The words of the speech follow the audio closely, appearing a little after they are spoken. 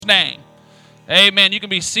name. Amen. You can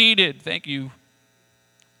be seated. Thank you.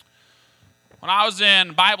 When I was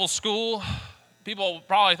in Bible school, people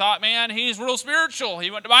probably thought, man, he's real spiritual.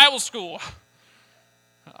 He went to Bible school.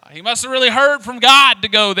 He must have really heard from God to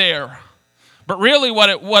go there. But really what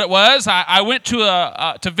it was, I went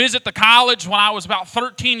to visit the college when I was about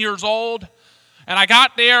 13 years old. And I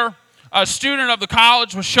got there. A student of the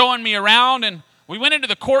college was showing me around, and we went into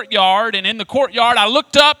the courtyard. And in the courtyard, I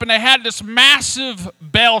looked up, and they had this massive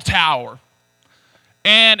bell tower.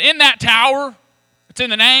 And in that tower, it's in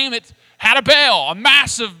the name, it had a bell, a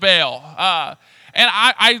massive bell. And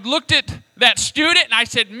I looked at that student, and I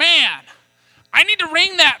said, man, I need to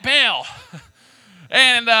ring that bell.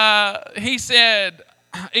 And he said,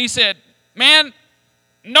 man,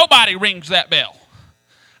 nobody rings that bell.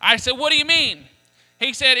 I said, what do you mean?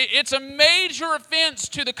 He said, it's a major offense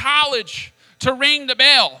to the college to ring the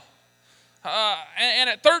bell. And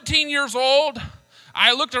at 13 years old,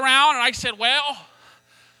 I looked around and I said, well,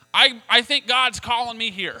 I think God's calling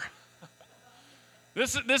me here.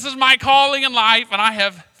 This is my calling in life, and I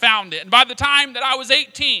have found it. And by the time that I was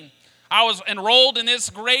 18, I was enrolled in this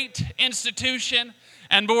great institution.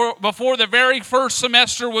 And before the very first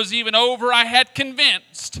semester was even over, I had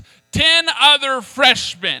convinced 10 other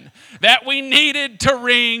freshmen that we needed to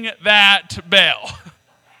ring that bell.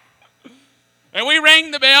 And we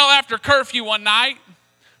rang the bell after curfew one night,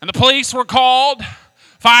 and the police were called.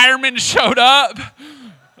 Firemen showed up.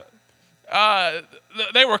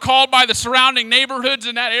 They were called by the surrounding neighborhoods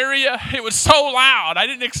in that area. It was so loud. I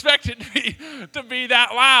didn't expect it to be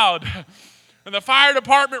that loud. And the fire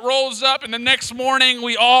department rolls up, and the next morning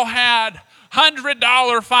we all had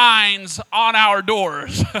 $100 fines on our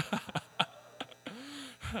doors.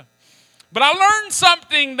 But I learned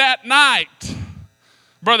something that night,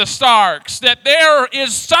 Brother Starks, that there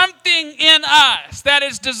is something in us that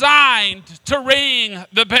is designed to ring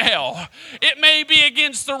the bell. It may be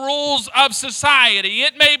against the rules of society.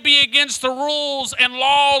 It may be against the rules and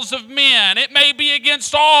laws of men. It may be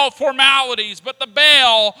against all formalities, but the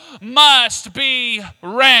bell must be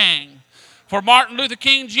rang. For Martin Luther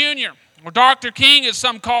King Jr., or Dr. King as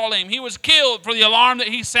some call him, he was killed for the alarm that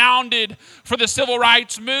he sounded for the civil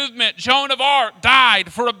rights movement. Joan of Arc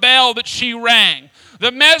died for a bell that she rang.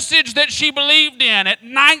 The message that she believed in at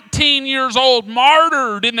 19 years old,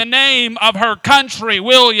 martyred in the name of her country,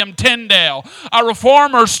 William Tyndale. A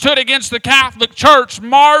reformer stood against the Catholic Church,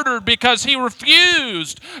 martyred because he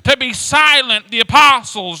refused to be silent. The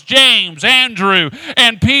apostles, James, Andrew,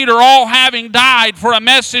 and Peter, all having died for a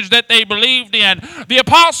message that they believed in. The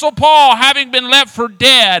apostle Paul, having been left for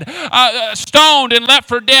dead, stoned and left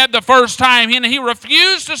for dead the first time, and he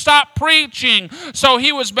refused to stop preaching, so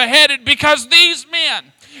he was beheaded because these men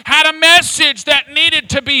had a message that needed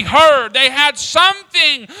to be heard. They had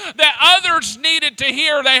something that others needed to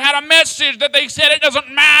hear. They had a message that they said it doesn't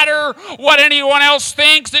matter what anyone else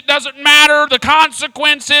thinks. It doesn't matter the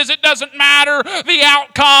consequences. It doesn't matter the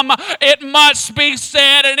outcome. It must be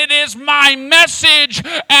said, and it is my message,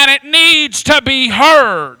 and it needs to be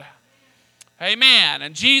heard. Amen.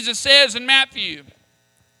 And Jesus says in Matthew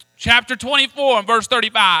chapter 24 and verse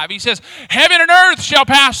 35, he says, heaven and earth shall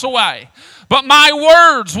pass away, but my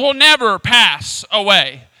words will never pass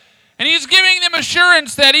away. And he's giving them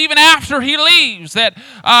assurance that even after he leaves, that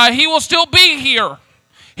he will still be here.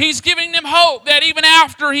 He's giving them hope that even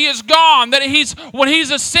after he is gone, that when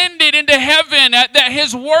he's ascended into heaven, that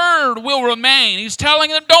his word will remain. He's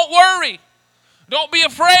telling them, don't worry. Don't be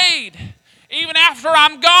afraid. Even after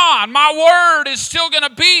I'm gone, my word is still going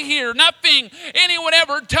to be here. Nothing anyone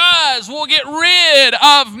ever does will get rid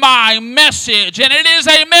of my message. And it is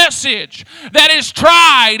a message that is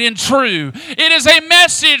tried and true. It is a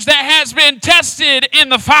message that has been tested in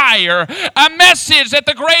the fire. A message that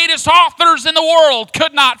the greatest authors in the world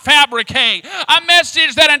could not fabricate. A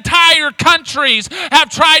message that entire countries have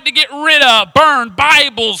tried to get rid of, burned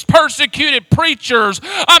Bibles, persecuted preachers.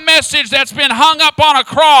 A message that's been hung up on a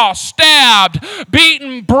cross, stabbed,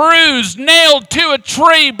 beaten, bruised, nailed to a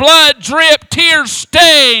tree, blood dripped, tears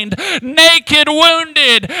stained, naked,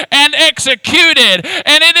 wounded, and executed.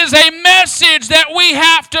 And it is a message that we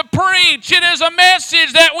have to preach. It is a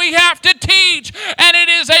message that we have to teach. And it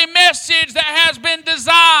is a message that has been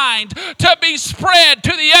designed to be spread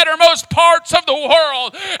to the uttermost parts of the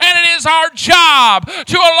world. And it is our job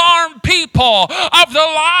to alarm people of the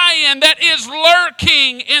lion that is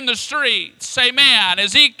lurking in the streets. Amen.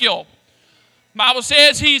 Ezekiel, the Bible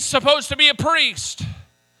says he's supposed to be a priest.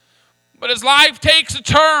 But his life takes a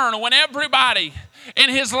turn when everybody in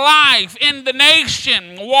his life, in the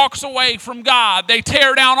nation, walks away from God. They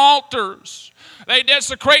tear down altars. They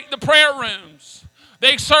desecrate the prayer rooms.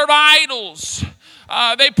 They serve idols.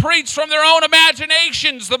 They preach from their own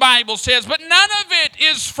imaginations, the Bible says, but none of it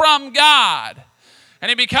is from God. And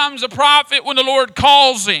he becomes a prophet when the Lord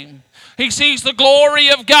calls him. He sees the glory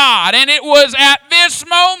of God, and it was at this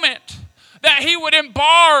moment that he would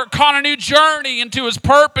embark on a new journey into his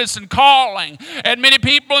purpose and calling. And many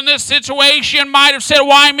people in this situation might have said,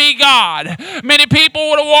 why me, God? Many people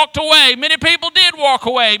would have walked away. Many people did walk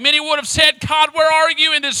away. Many would have said, God, where are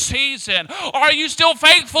you in this season? Are you still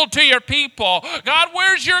faithful to your people? God,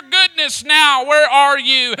 where's your goodness now? Where are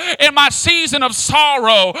you in my season of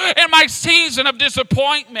sorrow, in my season of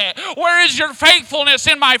disappointment? Where is your faithfulness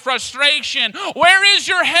in my frustration? Where is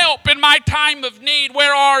your help in my time of need?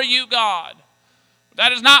 Where are you, God?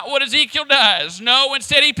 That is not what Ezekiel does. No,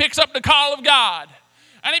 instead he picks up the call of God.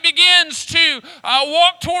 And he begins to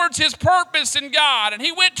walk towards his purpose in God. And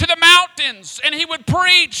he went to the mountains and he would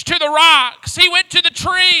preach to the rocks. He went to the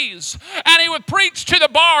trees and he would preach to the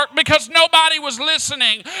bark because nobody was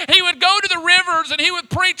listening. He would go to the rivers and he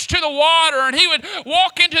would preach to the water. And he would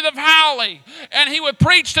walk into the valley and he would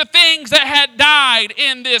preach to things that had died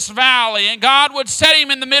in this valley. And God would set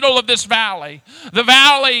him in the middle of this valley. The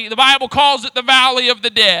valley, the Bible calls it the valley of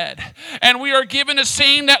the dead. And we are given a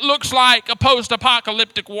scene that looks like a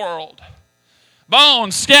post-apocalyptic world.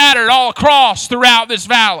 Bones scattered all across throughout this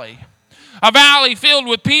valley. A valley filled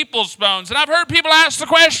with people's bones. And I've heard people ask the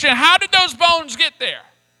question, how did those bones get there?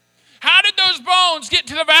 How did those bones get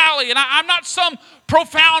to the valley? And I'm not some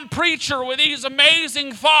profound preacher with these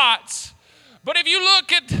amazing thoughts. But if you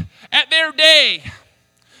look at their day,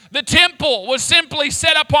 the temple was simply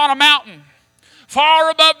set up on a mountain far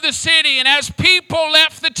above the city. And as people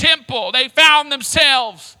left the temple, they found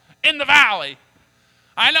themselves in the valley.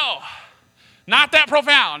 I know, not that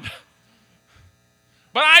profound.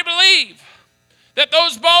 But I believe that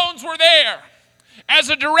those bones were there as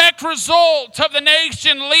a direct result of the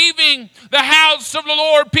nation leaving the house of the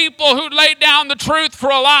Lord, people who'd laid down the truth for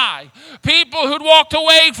a lie, people who'd walked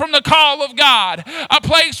away from the call of God, a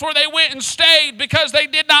place where they went and stayed because they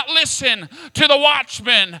did not listen to the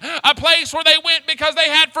watchman, a place where they went because they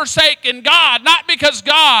had forsaken God, not because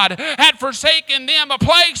God had forsaken them, a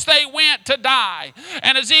place they went to die.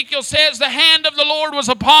 And Ezekiel says, the hand of the Lord was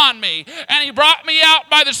upon me, and he brought me out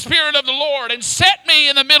by the Spirit of the Lord and set me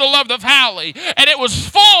in the middle of the valley, and it was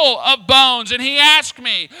full of bones. And he asked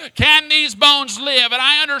me, can these bones live? And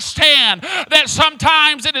I understand that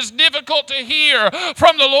sometimes it is difficult to hear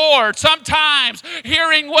from the Lord. Sometimes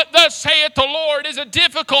hearing what thus saith the Lord is a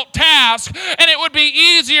difficult task, and it would be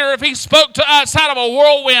easier if he spoke to us out of a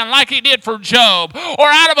whirlwind like he did for Job, or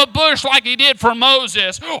out of a bush like he did for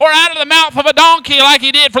Moses, or out of the mouth of a donkey like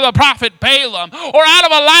he did for the prophet Balaam, or out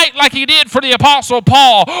of a light like he did for the apostle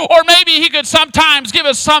Paul, or maybe he could sometimes give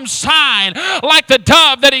us some sign like the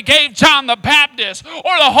dove that he gave John the Baptist,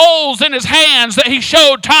 or the holes in his hands that he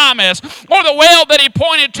showed Thomas, or the well that he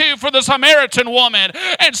pointed to for the Samaritan woman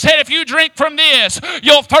and said, if you drink from this,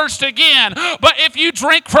 you'll thirst again. But if you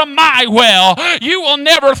drink from my well, you will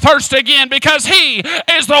never thirst again, because he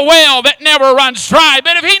is the well that never runs dry.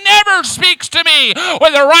 But if he never speaks to me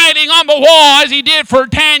with the writing on the wall as he did for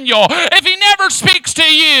Daniel, if he never speaks to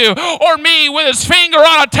you or me with his finger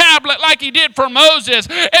on a tablet like he did for Moses,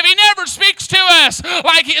 if he never speaks to us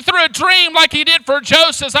like through a dream like he did for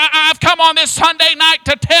Joseph, I've come on this Sunday night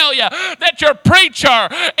to tell you that your preacher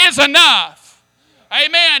is enough.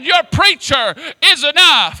 Amen. Your preacher is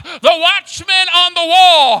enough. The watchman on the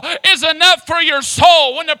wall is enough for your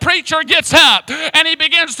soul. When the preacher gets up and he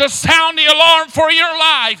begins to sound the alarm for your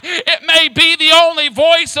life, it may be the only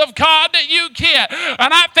voice of God that you get.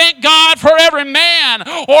 And I thank God for every man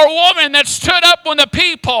or woman that stood up when the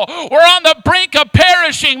people were on the brink of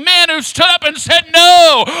perishing. Men who stood up and said,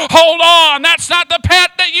 no, hold on. That's not the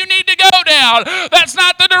path that you need to go down. That's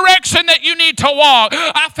not the direction that you need to walk.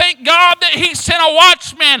 I thank God that he sent a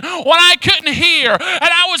watchman when I couldn't hear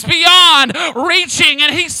and I was beyond reaching,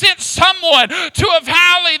 and he sent someone to a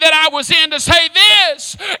valley that I was in to say,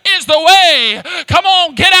 this is the way. Come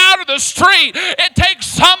on, get out of the street. It takes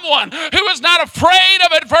someone who is not afraid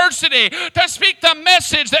of adversity to speak the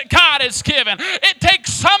message that God has given. It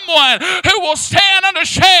takes someone who will stand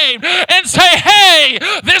unashamed and say, hey,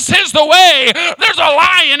 this is the way. There's a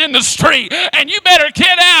lion in the street and you better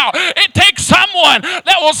get out. It takes someone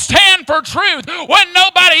that will stand for truth when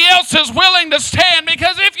nobody else is willing to stand,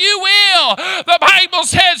 because if you will, the Bible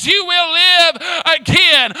says you will live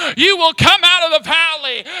again. You will come out of the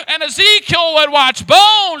valley. And Ezekiel would watch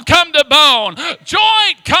bone come to bone,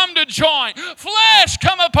 joint come to joint, flesh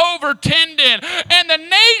come up over tendon, and the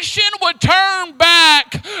nation would turn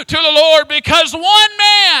back to the Lord because one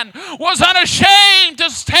man was unashamed to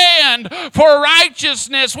stand for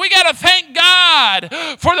righteousness. We got to thank God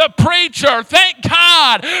the preacher. Thank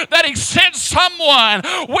God that he sent someone.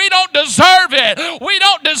 We don't deserve it. We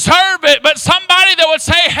don't deserve it. But somebody that would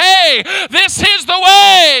say, hey, this is the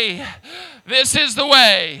way. This is the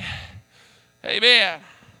way. Amen.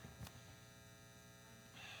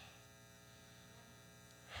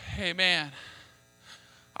 Amen.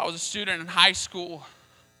 I was a student in high school.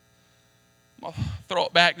 I'll throw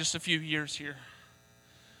it back just a few years here.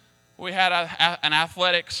 We had an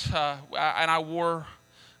athletics, and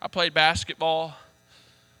I played basketball,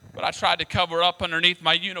 but I tried to cover up underneath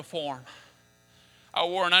my uniform. I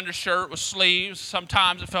wore an undershirt with sleeves.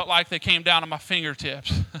 Sometimes it felt like they came down to my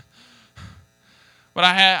fingertips. But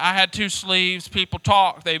I had two sleeves. People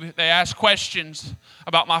talked. They asked questions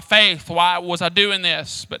about my faith. Why was I doing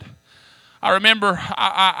this? But I remember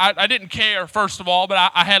I didn't care, first of all,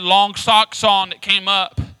 but I had long socks on that came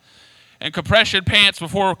up and compression pants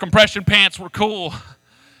before compression pants were cool.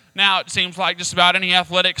 Now it seems like just about any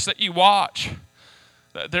athletics that you watch,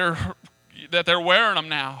 that they're wearing them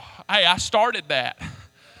now. Hey, I started that.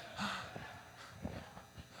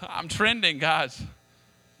 I'm trending, guys.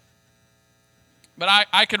 But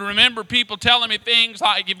I can remember people telling me things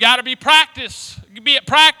like, you've got to be at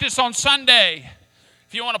practice on Sunday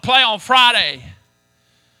if you want to play on Friday.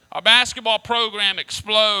 Our basketball program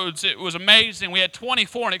explodes. It was amazing. We had 24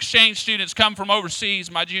 foreign exchange students come from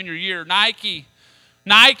overseas my junior year. Nike,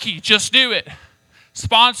 just do it.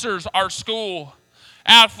 Sponsors our school.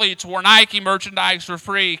 Athletes wore Nike merchandise for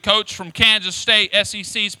free. Coach from Kansas State,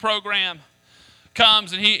 SEC's program,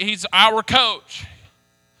 comes and he's our coach.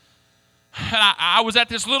 And I was at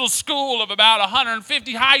this little school of about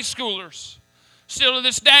 150 high schoolers. Still to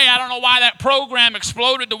this day, I don't know why that program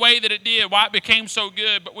exploded the way that it did, why it became so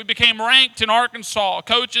good, but we became ranked in Arkansas.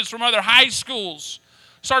 Coaches from other high schools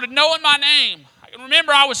started knowing my name. I can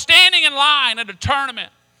remember I was standing in line at a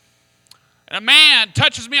tournament, and a man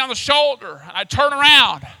touches me on the shoulder. I turn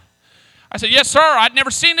around. I said, yes, sir. I'd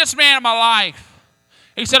never seen this man in my life.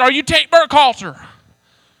 He said, are you Tate Burkhalter?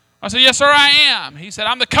 I said, yes, sir, I am. He said,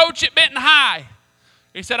 I'm the coach at Benton High.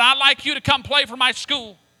 He said, I'd like you to come play for my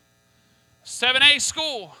school. 7A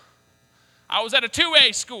school. I was at a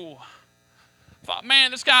 2A school. I thought,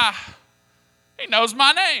 man, this guy, he knows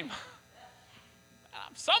my name.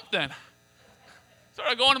 I'm something.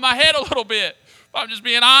 Started going to my head a little bit, if I'm just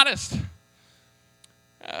being honest.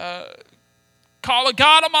 Call of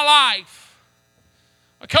God on my life.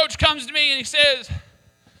 A coach comes to me and he says,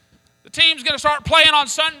 the team's going to start playing on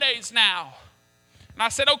Sundays now. And I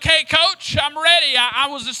said, okay, coach, I'm ready. I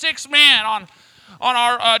was the sixth man on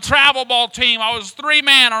our travel ball team. I was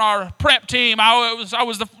 3-man on our prep team. I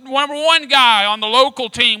was the number one guy on the local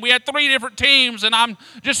team. We had 3 different teams, and I'm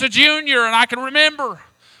just a junior, and I can remember.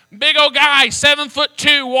 Big old guy,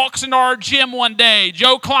 7'2", walks into our gym one day.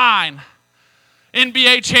 Joe Klein,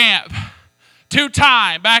 NBA champ,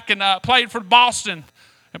 2-time, back in played for Boston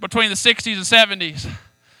between the 60s and 70s.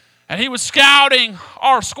 And he was scouting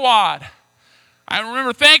our squad. I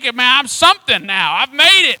remember thinking, man, I'm something now. I've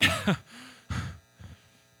made it.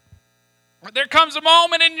 But there comes a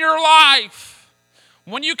moment in your life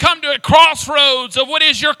when you come to a crossroads of what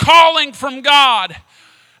is your calling from God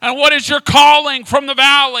and what is your calling from the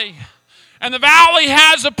valley. And the valley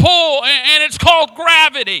has a pull, and it's called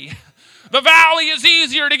gravity. The valley is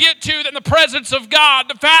easier to get to than the presence of God.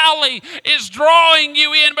 The valley is drawing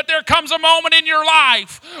you in, but there comes a moment in your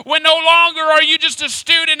life when no longer are you just a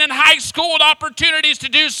student in high school with opportunities to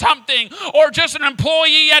do something or just an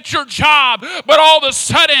employee at your job, but all of a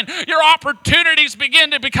sudden your opportunities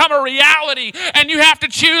begin to become a reality and you have to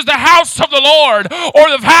choose the house of the Lord or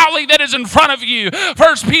the valley that is in front of you.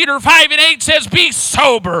 1 Peter 5:8 says, be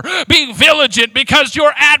sober, be vigilant, because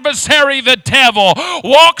your adversary, the devil,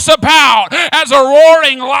 walks about as a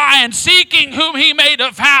roaring lion, seeking whom he may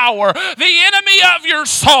devour. The enemy of your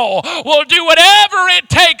soul will do whatever it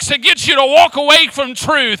takes to get you to walk away from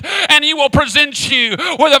truth, and he will present you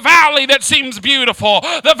with a valley that seems beautiful.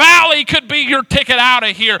 The valley could be your ticket out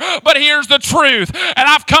of here, but here's the truth, and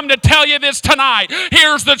I've come to tell you this tonight.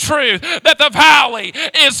 Here's the truth, that the valley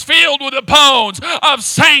is filled with the bones of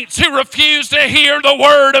saints who refuse to hear the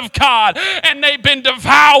word of God, and they've been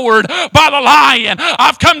devoured by the lion.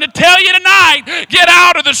 I've come to tell you tonight, get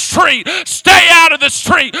out of the street. Stay out of the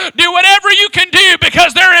street. Do whatever you can do,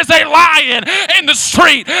 because there is a lion in the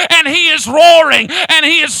street and he is roaring and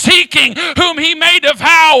he is seeking whom he may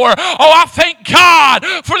devour. Oh, I thank God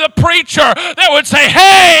for the preacher that would say,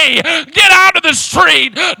 hey, get out of the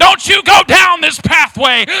street. Don't you go down this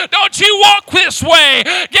pathway. Don't you walk this way.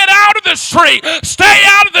 Get out of the street. Stay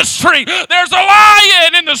out of the street. There's a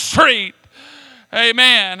lion in the street.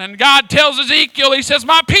 Amen. And God tells Ezekiel, he says,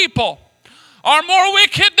 my people are more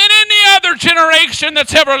wicked than any other generation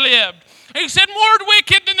that's ever lived. He said, more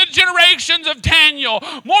wicked than the generations of Daniel,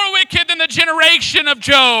 more wicked than the generation of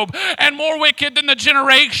Job, and more wicked than the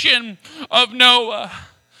generation of Noah.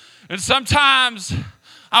 And sometimes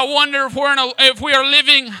I wonder if we are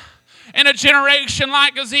living in a generation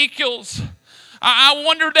like Ezekiel's. I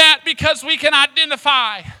wonder that because we can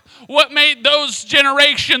identify what made those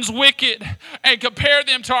generations wicked and compare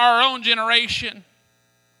them to our own generation.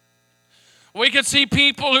 We could see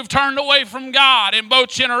people who've turned away from God in both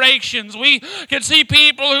generations. We could see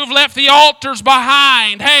people who've left the altars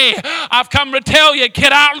behind. Hey, I've come to tell you,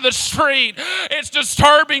 get out of the street. It's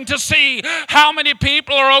disturbing to see how many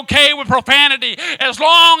people are okay with profanity as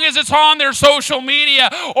long as it's on their social media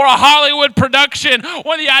or a Hollywood production,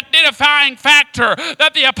 when the identifying factor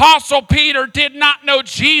that the Apostle Peter did not know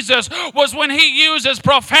Jesus was when he uses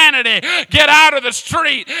profanity. Get out of the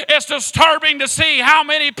street. It's disturbing to see how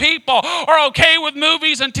many people are okay with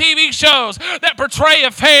movies and TV shows that portray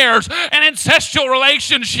affairs and incestual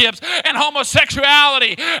relationships and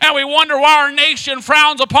homosexuality. And we wonder why our nation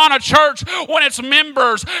frowns upon a church when its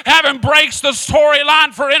members have embraced the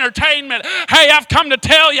storyline for entertainment. Hey, I've come to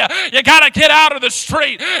tell you, you got to get out of the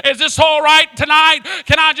street. Is this all right tonight?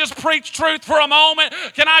 Can I just preach truth for a moment?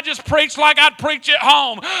 Can I just preach like I'd preach at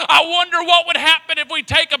home? I wonder what would happen if we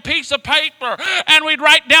take a piece of paper and we'd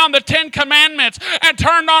write down the 10 Commandments and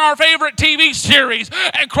turned on our favorite TV series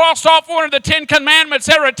and crossed off one of the 10 Commandments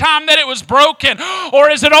every time that it was broken. Or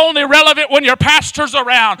is it only relevant when your pastor's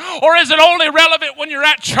around? Or is it only relevant when you're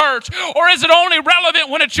at church? Or is it only relevant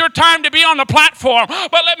when it's your time to be on the platform?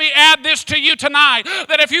 But let me add this to you tonight,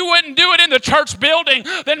 that if you wouldn't do it in the church building,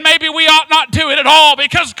 then maybe we ought not do it at all,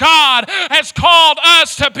 because God has called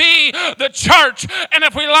us to be the church. And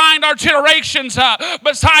if we lined our generations up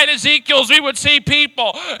beside Ezekiel's, we would see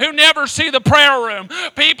people who never see the prayer room,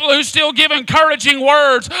 people who still give encouraging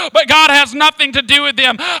words, but God has nothing to do with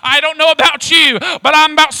them. I don't know about you, but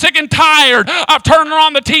I'm about sick and tired of turning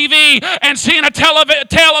on the TV and seeing a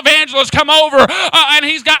televangelist come over and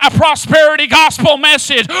he's got a prosperity gospel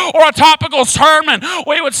message or a topical sermon.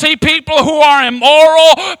 We would see people who are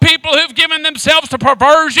immoral, people who've given themselves to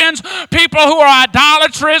perversions, people who are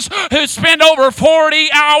idolatrous, who spend over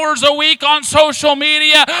 40 hours a week on social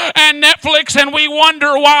media and Netflix, and we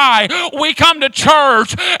wonder why we come to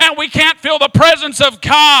church and we can't feel the presence of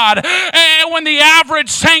God. And when the average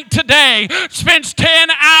saint today spends 10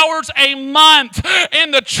 hours a month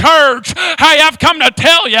in the church, hey, I've come to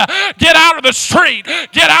tell you, get out of the street.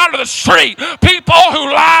 Get out of the street. People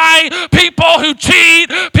who lie, people who cheat,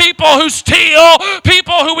 people who steal,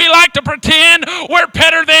 people who we like to pretend we're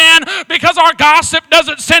better than because our gossip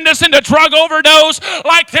doesn't send us into drug overdose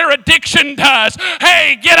like their addiction does.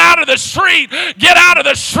 Hey, get out of the street. Get out of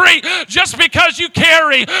the street. Just because you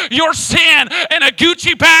carry your sin in a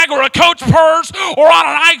Gucci bag or a Coach purse or on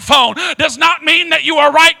an iPhone does not mean that you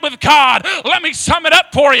are right with God. Let me sum it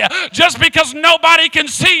up for you. Just because nobody can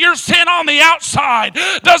see your sin on the outside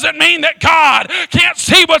doesn't mean that God can't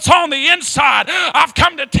see what's on the inside. I've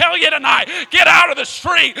come to tell you tonight, get out of the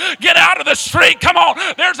street. Get out of the street. Come on.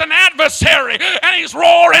 There's an adversary and he's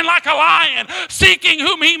roaring like a lion, seeking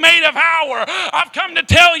whom he may devour. I've come to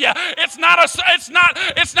tell you, it's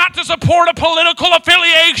not to support a political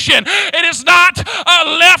affiliation. It is not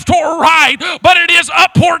left or right, but it is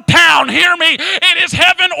up or down. Hear me. It is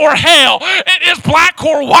heaven or hell. It is black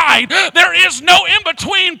or white. There is no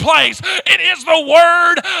in-between place. It is the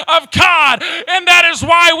Word of God, and that is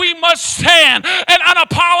why we must stand and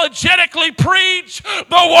unapologetically preach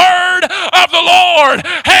the Word of the Lord.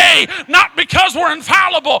 Hey, not because we're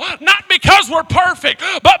infallible, not because we're perfect,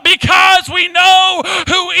 but because we know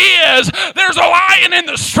who is. There's a lion in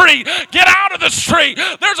the street. Get out of the street.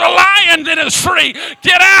 There's a lion in the street.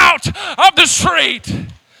 Get out of the street.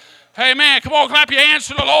 Amen. Come on, clap your hands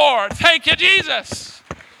to the Lord. Thank you, Jesus.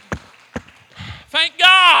 Thank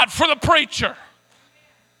God for the preacher.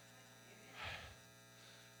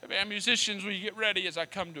 Amen. Musicians, will you get ready as I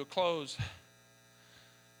come to a close?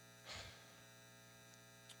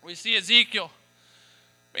 We see Ezekiel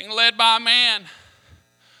being led by a man.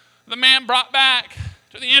 The man brought back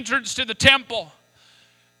to the entrance to the temple.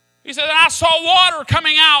 He said, I saw water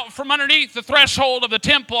coming out from underneath the threshold of the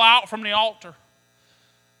temple, out from the altar.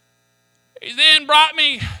 He then brought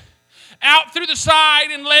me out through the side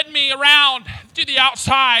and led me around to the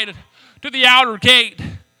outside, to the outer gate.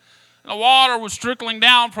 And the water was trickling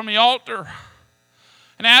down from the altar.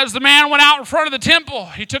 And as the man went out in front of the temple,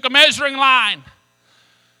 he took a measuring line.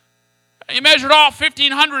 He measured off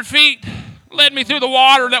 1,500 feet, led me through the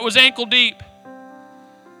water that was ankle deep.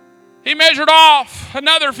 He measured off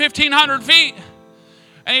another 1,500 feet.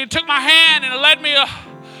 And he took my hand and led me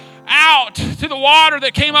out to the water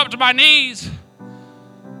that came up to my knees.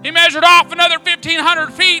 He measured off another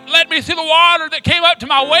 1,500 feet, led me through the water that came up to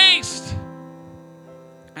my waist.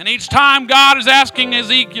 And each time God is asking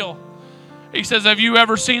Ezekiel, he says, have you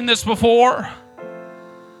ever seen this before?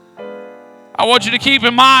 I want you to keep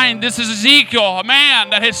in mind, this is Ezekiel, a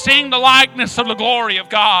man that has seen the likeness of the glory of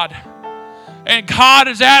God. And God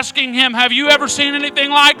is asking him, have you ever seen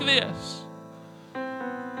anything like this?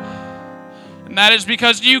 And that is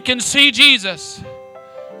because you can see Jesus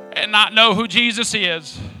and not know who Jesus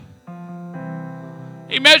is.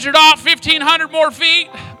 He measured off 1,500 more feet.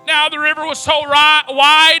 Now the river was so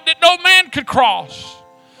wide that no man could cross.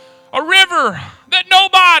 A river that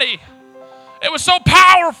nobody. It was so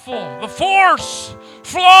powerful. The force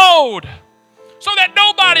flowed so that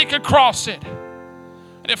nobody could cross it.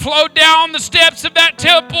 And it flowed down the steps of that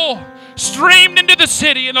temple, streamed into the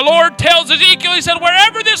city. And the Lord tells Ezekiel, he said,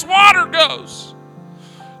 wherever this water goes,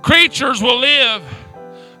 creatures will live.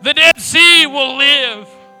 The Dead Sea will live.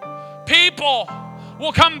 People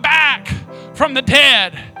will come back from the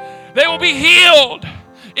dead. They will be healed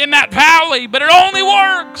in that valley. But it only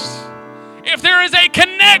works if there is a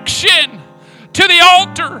connection to the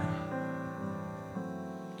altar.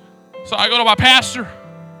 So I go to my pastor,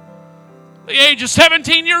 at the age of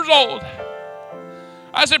 17 years old.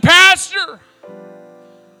 I said, Pastor,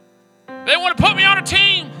 they want to put me on a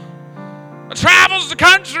team that travels the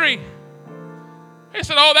country. He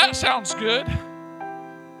said, oh, that sounds good.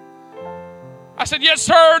 I said, yes,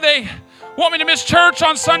 sir. They want me to miss church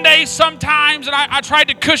on Sundays sometimes. And I tried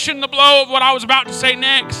to cushion the blow of what I was about to say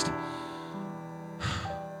next.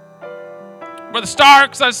 Brother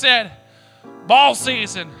Starks, I said, ball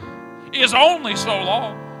season is only so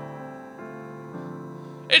long.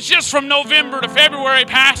 It's just from November to February,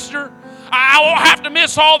 Pastor. I won't have to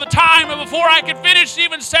miss all the time. And before I could finish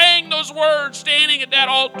even saying those words, standing at that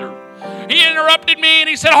altar, he interrupted me and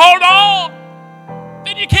he said, hold on.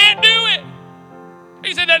 Then you can't do it.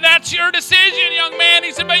 He said, that's your decision, young man.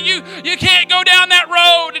 He said, but you can't go down that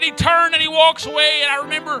road. And he turned and he walks away. And I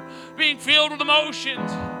remember being filled with emotions.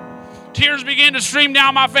 Tears began to stream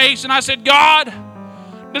down my face. And I said, God,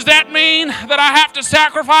 does that mean that I have to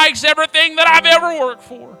sacrifice everything that I've ever worked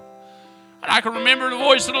for? And I can remember the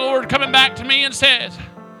voice of the Lord coming back to me and says,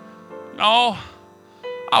 no,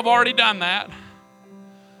 I've already done that.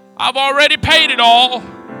 I've already paid it all.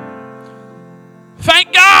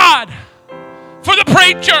 Thank God for the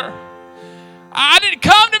preacher. I didn't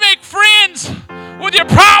come to make friends with your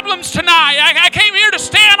problems tonight. I came here to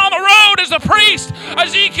stand on the road as a priest,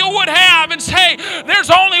 Ezekiel would have, and say,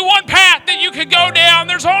 there's only one path that you can go down.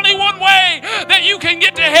 There's only one way that you can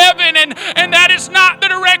get to heaven, and that is not the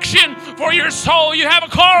direction for your soul. You have a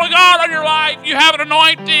call of God on your life. You have an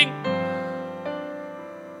anointing.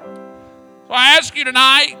 So I ask you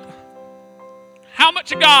tonight, how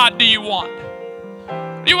much of God do you want?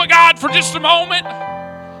 Do you want God for just a moment?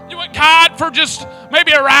 You want God for just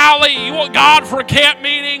maybe a rally? You want God for a camp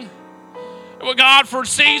meeting? You want God for a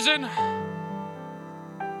season?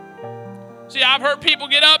 See, I've heard people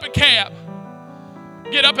get up at camp,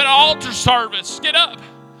 get up at an altar service, get up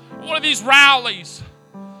at one of these rallies.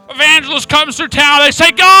 Evangelist comes through town, they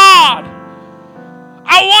say, God,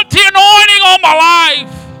 I want the anointing on my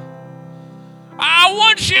life. I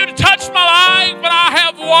want you to touch my life, but I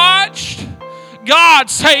have watched God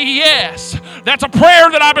say yes. That's a prayer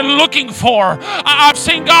that I've been looking for. I've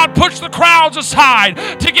seen God push the crowds aside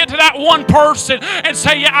to get to that one person and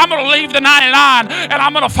say, yeah, I'm going to leave the 99 and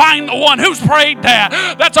I'm going to find the one who's prayed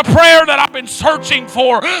that. That's a prayer that I've been searching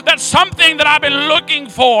for. That's something that I've been looking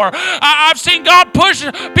for. I've seen God push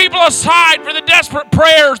people aside for the desperate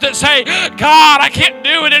prayers that say, God, I can't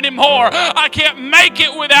do it anymore. I can't make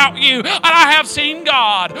it without you. And I have seen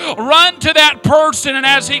God run to that person, and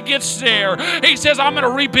as he gets there, he says, I'm going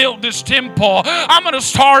to rebuild this temple. I'm going to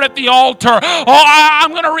start at the altar.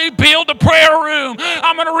 I'm going to rebuild the prayer room.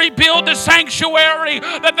 I'm going to rebuild the sanctuary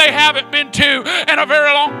that they haven't been to in a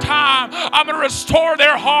very long time. I'm going to restore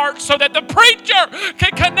their hearts so that the preacher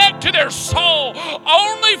can connect to their soul,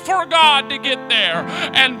 only for God to get there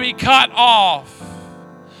and be cut off.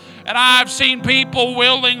 And I've seen people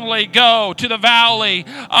willingly go to the valley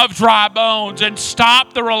of dry bones and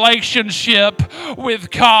stop the relationship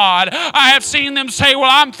with God. I have seen them say, well,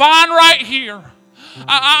 I'm fine right here.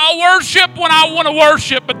 I worship when I want to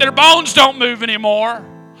worship, but their bones don't move anymore.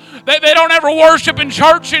 They don't ever worship in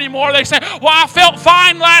church anymore. They say, well, I felt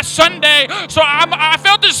fine last Sunday, so I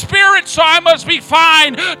felt His Spirit, so I must be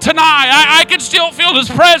fine tonight. I can still feel His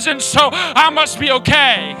presence, so I must be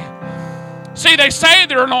okay. See, they say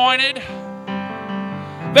they're anointed,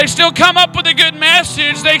 They still come up with a good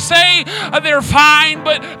message. They say they're fine,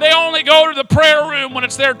 but they only go to the prayer room when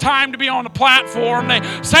it's their time to be on the platform. They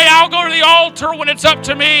say, I'll go to the altar when it's up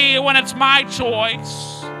to me, when it's my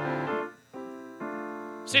choice.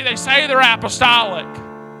 See, they say they're apostolic,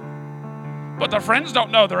 but their friends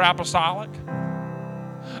don't know they're apostolic.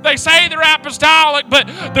 They say they're apostolic, but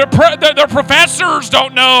their professors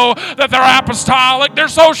don't know that they're apostolic. Their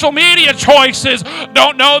social media choices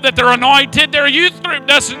don't know that they're anointed. Their youth group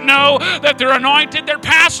doesn't know that they're anointed. Their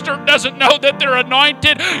pastor doesn't know that they're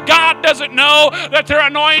anointed. God doesn't know that they're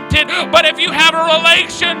anointed. But if you have a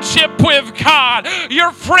relationship with God,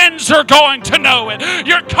 your friends are going to know it.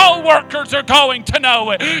 Your co-workers are going to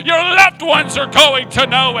know it. Your loved ones are going to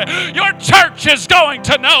know it. Your church is going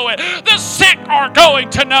to know it. The sick are going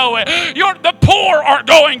to know it. The poor are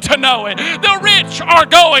going to know it. The rich are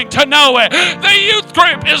going to know it. The youth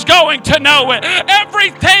group is going to know it.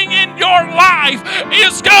 Everything in your life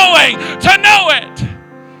is going to know it.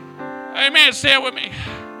 Amen. Say it with me.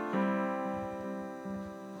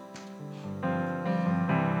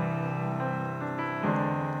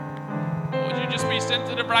 Would you just be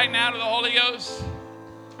sensitive right now to the Holy Ghost?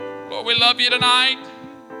 Lord, we love you tonight.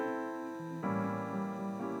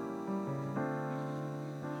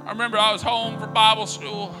 I remember I was home for Bible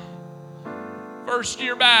school. First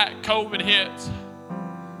year back, COVID hit.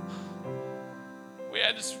 We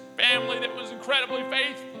had this family that was incredibly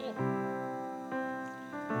faithful.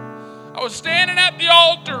 I was standing at the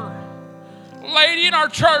altar. A lady in our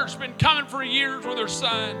church been coming for years with her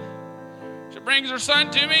son. She brings her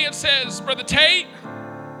son to me and says, Brother Tate,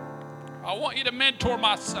 I want you to mentor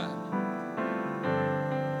my son.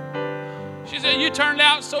 She said, you turned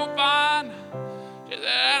out so fine. And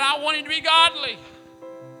I want him to be godly.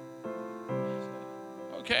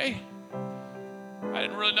 Okay. I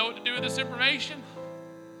didn't really know what to do with this information.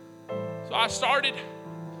 So I started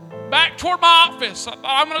back toward my office. I thought,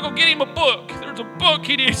 I'm going to go get him a book. There's a book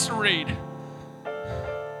he needs to read.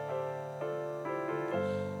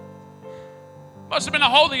 Must have been the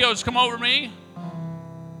Holy Ghost come over me.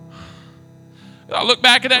 I looked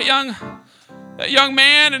back at that young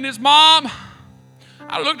man and his mom.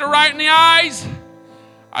 I looked her right in the eyes.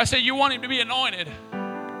 I said, you want him to be anointed?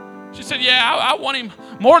 She said, yeah, I want him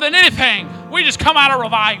more than anything. We just come out of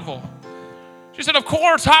revival. She said, of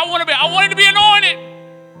course, I want him to be anointed.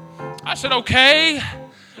 I said, okay.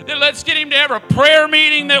 Then let's get him to every prayer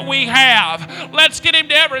meeting that we have. Let's get him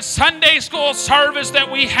to every Sunday school service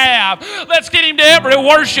that we have. Let's get him to every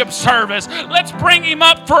worship service. Let's bring him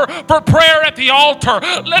up for prayer at the altar.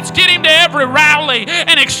 Let's get him to every rally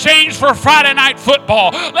in exchange for Friday night football.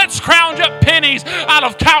 Let's scrounge up pennies out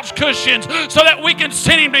of couch cushions so that we can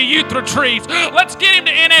send him to youth retreats. Let's get him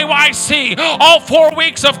to NAYC, all 4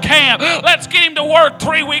 weeks of camp. Let's get him to work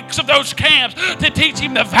 3 weeks of those camps to teach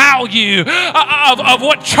him the value of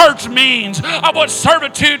what church means, of what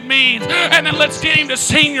servitude means. And then let's get him to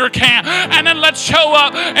senior camp. And then let's show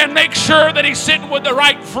up and make sure that he's sitting with the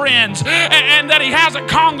right friends and that he hasn't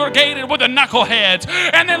congregated with the knuckleheads.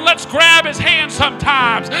 And then let's grab his hand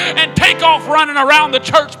sometimes and take off running around the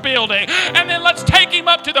church building. And then let's take him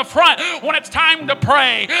up to the front when it's time to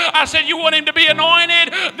pray. I said, you want him to be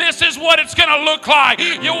anointed? This is what it's going to look like.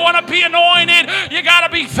 You want to be anointed? You got to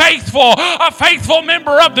be faithful, a faithful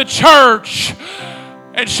member of the church.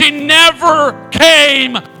 And she never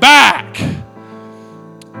came back.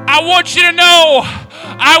 I want you to know,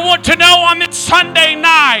 I want to know on this Sunday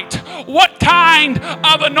night, what kind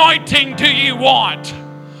of anointing do you want?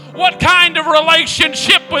 What kind of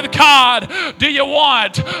relationship with God do you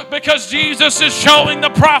want? Because Jesus is showing the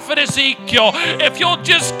prophet Ezekiel, if you'll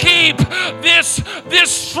just keep this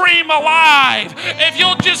stream alive, if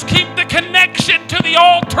you'll just keep the connection to the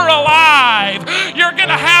altar alive, you're going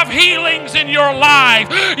to have healings in your life.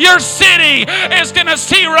 Your city is going to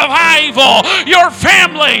see revival. Your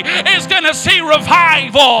family is going to see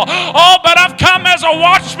revival. Oh, but I've come as a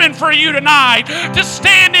watchman for you tonight to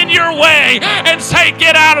stand in your way and say,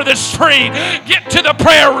 get out of the street, get to the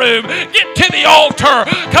prayer room, get to the altar,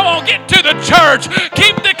 come on, get to the church,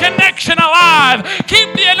 keep the connection alive,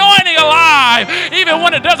 keep the anointing alive, even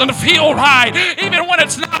when it doesn't feel right, even when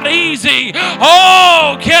it's not easy.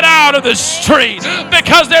 Oh, get out of the street,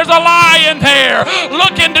 because there's a lion there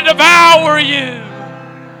looking to devour you.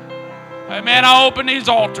 Amen. I open these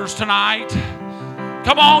altars tonight.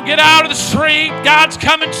 Come on, get out of the street. God's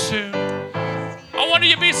coming soon. I want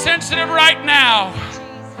you to be sensitive right now.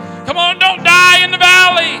 Come on, don't die in the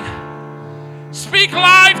valley. Speak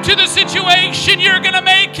life to the situation. You're going to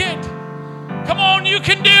make it. Come on, you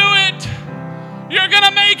can do it. You're going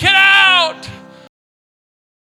to make it out.